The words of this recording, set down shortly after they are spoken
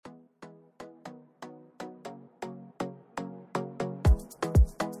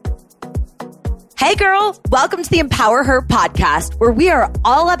Hey girl, welcome to the Empower Her podcast, where we are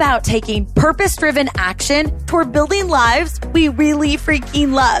all about taking purpose-driven action toward building lives we really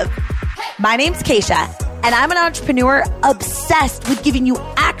freaking love. My name's Keisha, and I'm an entrepreneur obsessed with giving you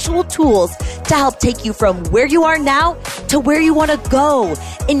actual tools to help take you from where you are now to where you want to go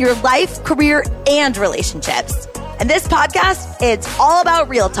in your life, career, and relationships. And this podcast, it's all about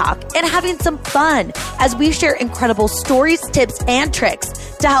real talk and having some fun as we share incredible stories, tips, and tricks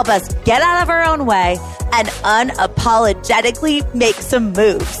to help us get out of our own way and unapologetically make some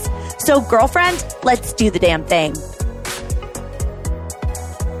moves. So girlfriend, let's do the damn thing.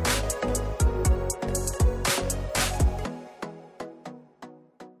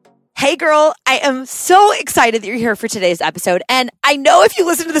 Hey girl, I am so excited that you're here for today's episode. And I know if you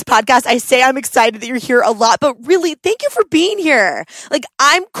listen to this podcast, I say I'm excited that you're here a lot, but really thank you for being here. Like,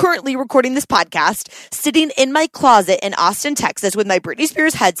 I'm currently recording this podcast sitting in my closet in Austin, Texas with my Britney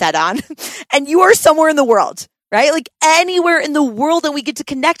Spears headset on, and you are somewhere in the world. Right? Like anywhere in the world that we get to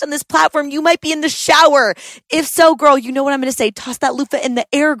connect on this platform, you might be in the shower. If so, girl, you know what I'm going to say. Toss that loofah in the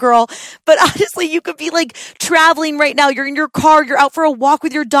air, girl. But honestly, you could be like traveling right now. You're in your car. You're out for a walk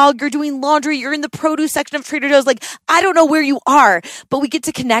with your dog. You're doing laundry. You're in the produce section of Trader Joe's. Like, I don't know where you are, but we get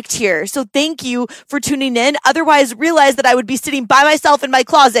to connect here. So thank you for tuning in. Otherwise, realize that I would be sitting by myself in my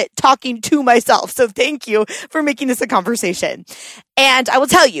closet talking to myself. So thank you for making this a conversation. And I will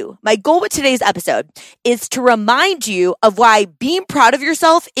tell you, my goal with today's episode is to remind you of why being proud of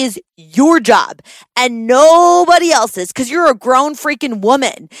yourself is your job and nobody else's, because you're a grown freaking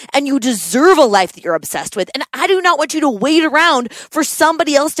woman and you deserve a life that you're obsessed with. And I do not want you to wait around for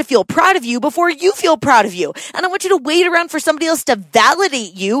somebody else to feel proud of you before you feel proud of you. And I want you to wait around for somebody else to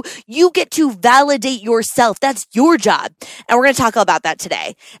validate you. You get to validate yourself. That's your job. And we're going to talk about that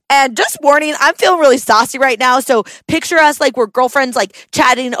today. And just warning, I'm feeling really saucy right now. So picture us like we're girlfriends, like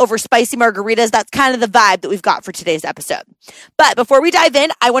chatting over spicy margaritas. That's kind of the vibe that we've got for today's episode. But before we dive in,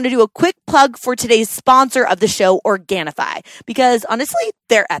 I want to do a quick plug for today's sponsor of the show, Organifi, because honestly,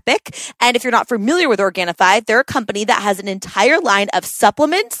 they're epic. And if you're not familiar with Organifi, they're a company that has an entire line of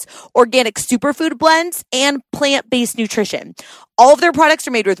supplements, organic superfood blends, and plant-based nutrition. All of their products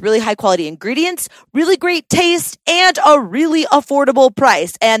are made with really high quality ingredients, really great taste, and a really affordable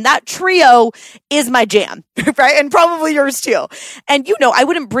price. And that trio is my jam, right? And probably yours too. And you know, I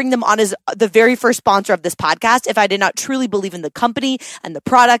wouldn't bring them on as the very first sponsor of this podcast if I did not truly believe in the company and the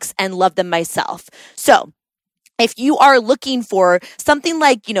products and love them myself. So if you are looking for something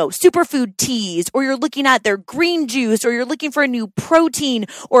like, superfood teas, or you're looking at their green juice, or you're looking for a new protein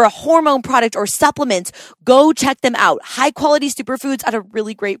or a hormone product or supplements, go check them out. High quality superfoods at a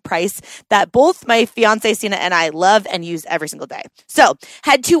really great price that both my fiance Sina and I love and use every single day. So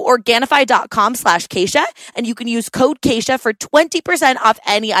head to Organifi.com/Keisha and you can use code Keisha for 20% off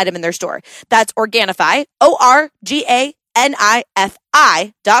any item in their store. That's Organifi,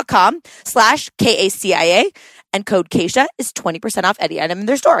 ORGANIFI.com/KACIA. And code Keisha is 20% off any item in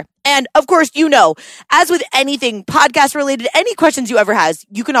their store. And of course, as with anything podcast related, any questions you ever have,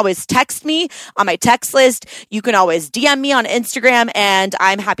 you can always text me on my text list. You can always DM me on Instagram, and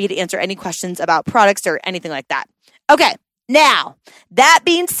I'm happy to answer any questions about products or anything like that. Okay. Now, that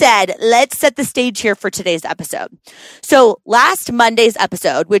being said, let's set the stage here for today's episode. So last Monday's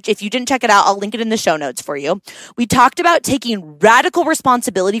episode, which if you didn't check it out, I'll link it in the show notes for you. We talked about taking radical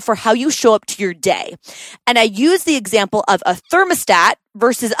responsibility for how you show up to your day. And I used the example of a thermostat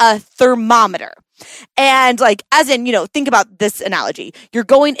versus a thermometer. And think about this analogy. You're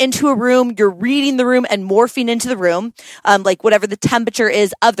going into a room, you're reading the room and morphing into the room, whatever the temperature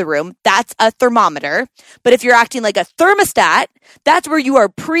is of the room, that's a thermometer. But if you're acting like a thermostat, that's where you are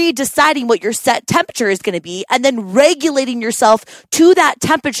pre-deciding what your set temperature is going to be and then regulating yourself to that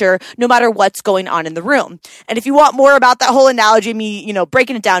temperature no matter what's going on in the room. And if you want more about that whole analogy, me,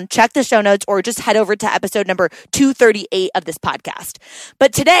 breaking it down, check the show notes or just head over to episode number 238 of this podcast.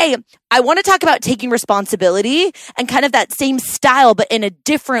 But today, I want to talk about taking responsibility and kind of that same style, but in a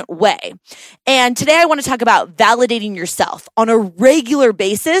different way. And today I want to talk about validating yourself on a regular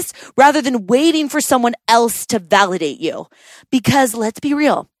basis rather than waiting for someone else to validate you. Because let's be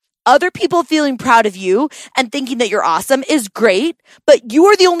real, other people feeling proud of you and thinking that you're awesome is great, but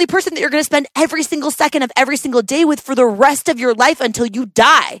you're the only person that you're going to spend every single second of every single day with for the rest of your life until you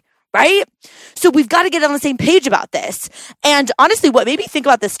die. Right? So we've got to get on the same page about this. And honestly, what made me think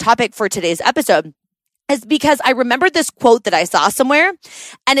about this topic for today's episode is because I remembered this quote that I saw somewhere,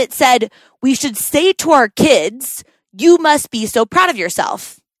 and it said, we should say to our kids, you must be so proud of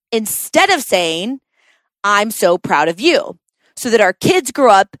yourself, instead of saying, I'm so proud of you, so that our kids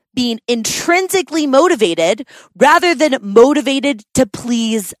grow up being intrinsically motivated rather than motivated to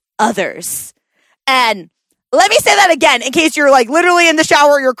please others. And let me say that again in case you're like literally in the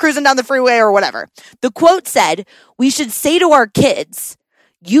shower, you're cruising down the freeway or whatever. The quote said, we should say to our kids,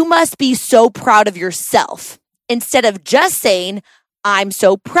 you must be so proud of yourself, instead of just saying, I'm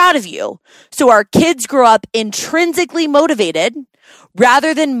so proud of you. So our kids grow up intrinsically motivated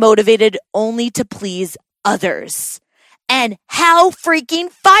rather than motivated only to please others. And how freaking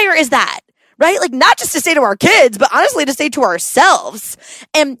fire is that? Right? Like not just to say to our kids, but honestly to say to ourselves.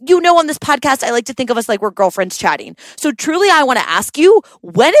 And on this podcast, I like to think of us like we're girlfriends chatting. So truly, I want to ask you,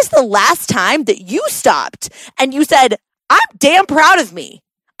 when is the last time that you stopped and you said, I'm damn proud of me.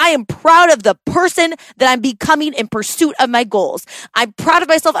 I am proud of the person that I'm becoming in pursuit of my goals. I'm proud of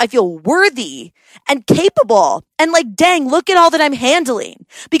myself. I feel worthy and capable. And like, dang, look at all that I'm handling.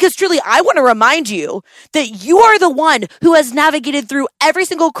 Because truly, I want to remind you that you are the one who has navigated through every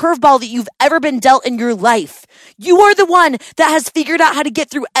single curveball that you've ever been dealt in your life. You are the one that has figured out how to get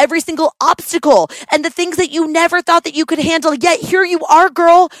through every single obstacle and the things that you never thought that you could handle. Yet here you are,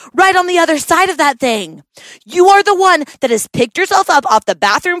 girl, right on the other side of that thing. You are the one that has picked yourself up off the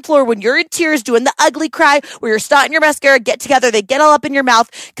bathroom floor when you're in tears doing the ugly cry where you're snotting your mascara, get together, they get all up in your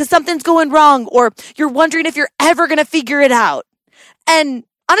mouth because something's going wrong or you're wondering if you're ever going to figure it out. And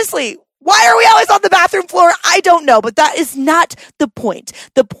honestly, why are we always on the bathroom floor? I don't know, but that is not the point.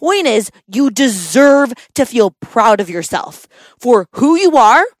 The point is you deserve to feel proud of yourself for who you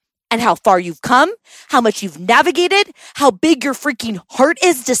are and how far you've come, how much you've navigated, how big your freaking heart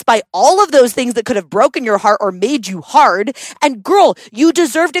is despite all of those things that could have broken your heart or made you hard. And girl, you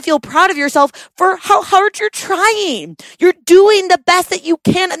deserve to feel proud of yourself for how hard you're trying. You're doing the best that you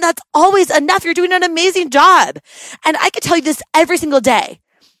can, and that's always enough. You're doing an amazing job. And I can tell you this every single day,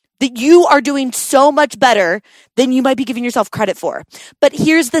 that you are doing so much better than you might be giving yourself credit for. But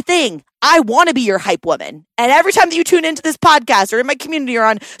here's the thing. I want to be your hype woman. And every time that you tune into this podcast or in my community or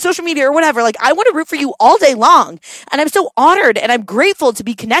on social media or whatever, like I want to root for you all day long. And I'm so honored and I'm grateful to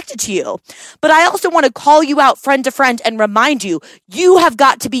be connected to you. But I also want to call you out friend to friend and remind you, you have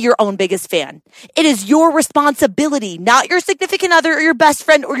got to be your own biggest fan. It is your responsibility, not your significant other or your best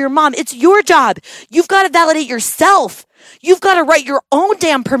friend or your mom. It's your job. You've got to validate yourself. You've got to write your own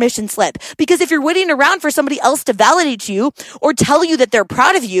damn permission slip, because if you're waiting around for somebody else to validate you or tell you that they're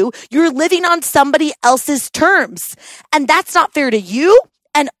proud of you, you're living on somebody else's terms. And that's not fair to you.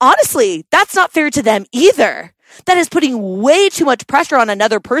 And honestly, that's not fair to them either. That is putting way too much pressure on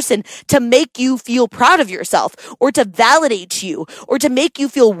another person to make you feel proud of yourself or to validate you or to make you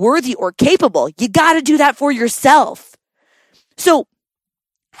feel worthy or capable. You got to do that for yourself. So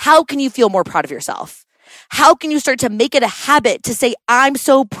how can you feel more proud of yourself? How can you start to make it a habit to say, I'm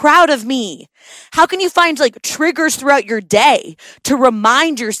so proud of me? How can you find like triggers throughout your day to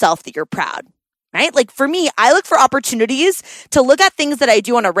remind yourself that you're proud? Right? Like for me, I look for opportunities to look at things that I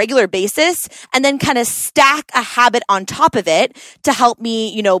do on a regular basis and then kind of stack a habit on top of it to help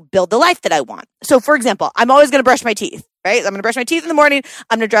me, build the life that I want. So for example, I'm always going to brush my teeth. Right? I'm going to brush my teeth in the morning.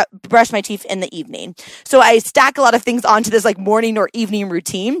 I'm going to brush my teeth in the evening. So I stack a lot of things onto this like morning or evening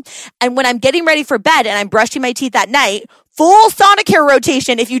routine. And when I'm getting ready for bed and I'm brushing my teeth at night, full Sonicare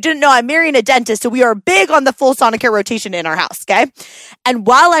rotation. If you didn't know, I'm marrying a dentist, so we are big on the full Sonicare rotation in our house, okay? And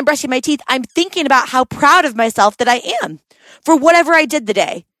while I'm brushing my teeth, I'm thinking about how proud of myself that I am for whatever I did the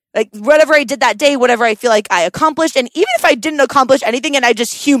day. Like whatever I did that day, whatever I feel like I accomplished. And even if I didn't accomplish anything and I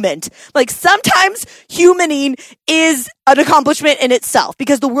just humaned, like sometimes humaning is an accomplishment in itself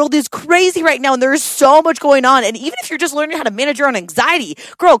because the world is crazy right now and there is so much going on. And even if you're just learning how to manage your own anxiety,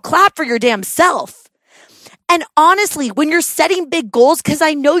 girl, clap for your damn self. And honestly, when you're setting big goals, because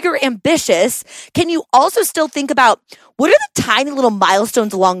I know you're ambitious, can you also still think about what are the tiny little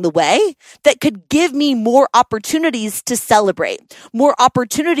milestones along the way that could give me more opportunities to celebrate, more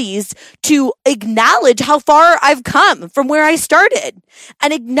opportunities to acknowledge how far I've come from where I started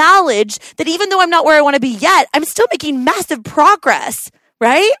and acknowledge that even though I'm not where I want to be yet, I'm still making massive progress,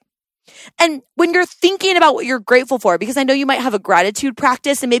 right? And when you're thinking about what you're grateful for, because I know you might have a gratitude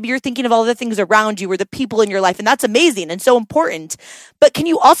practice and maybe you're thinking of all the things around you or the people in your life, and that's amazing and so important. But can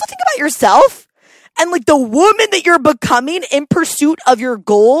you also think about yourself and like the woman that you're becoming in pursuit of your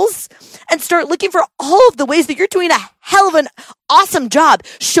goals and start looking for all of the ways that you're doing a hell of an awesome job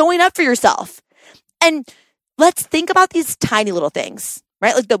showing up for yourself? And let's think about these tiny little things,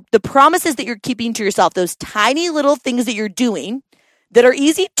 right? Like the promises that you're keeping to yourself, those tiny little things that you're doing that are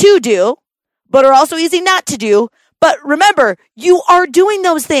easy to do, but are also easy not to do. But remember, you are doing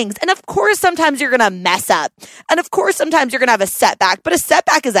those things. And of course, sometimes you're going to mess up. And of course, sometimes you're going to have a setback. But a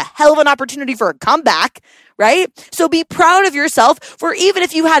setback is a hell of an opportunity for a comeback, right? So be proud of yourself for even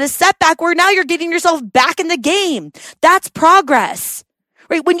if you had a setback where now you're getting yourself back in the game. That's progress,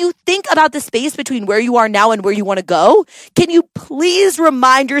 right? When you think about the space between where you are now and where you want to go, can you please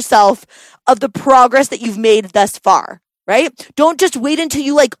remind yourself of the progress that you've made thus far, right? Don't just wait until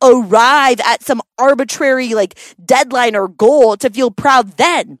you arrive at some arbitrary deadline or goal to feel proud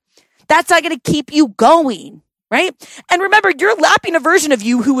then. That's not going to keep you going, right? And remember, you're lapping a version of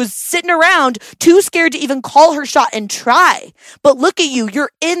you who was sitting around too scared to even call her shot and try. But look at you,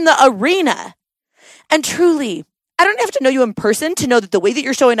 you're in the arena. And truly, I don't have to know you in person to know that the way that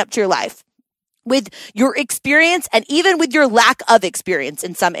you're showing up to your life, with your experience and even with your lack of experience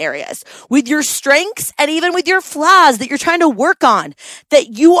in some areas, with your strengths and even with your flaws that you're trying to work on,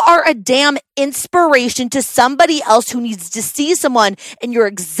 that you are a damn inspiration to somebody else who needs to see someone in your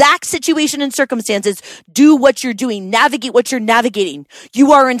exact situation and circumstances do what you're doing, navigate what you're navigating.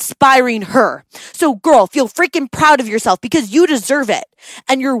 You are inspiring her. So girl, feel freaking proud of yourself because you deserve it.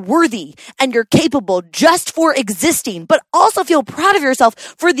 And you're worthy and you're capable just for existing, but also feel proud of yourself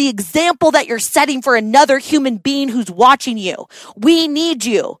for the example that you're setting for another human being who's watching you. We need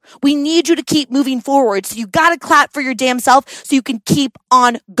you. We need you to keep moving forward. So you got to clap for your damn self so you can keep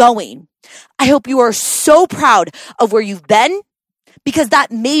on going. I hope you are so proud of where you've been because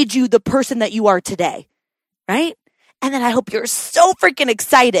that made you the person that you are today, right? And then I hope you're so freaking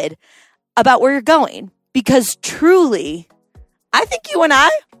excited about where you're going because truly, I think you and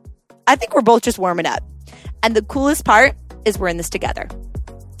I think we're both just warming up. And the coolest part is we're in this together.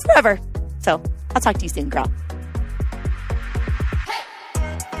 It's forever. So I'll talk to you soon, girl.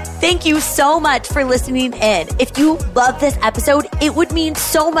 Thank you so much for listening in. If you love this episode, it would mean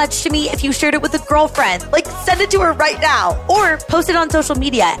so much to me if you shared it with a girlfriend. Send it to her right now or post it on social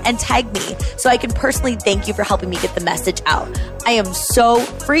media and tag me so I can personally thank you for helping me get the message out. I am so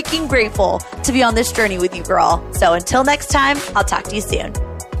freaking grateful to be on this journey with you, girl. So until next time, I'll talk to you soon.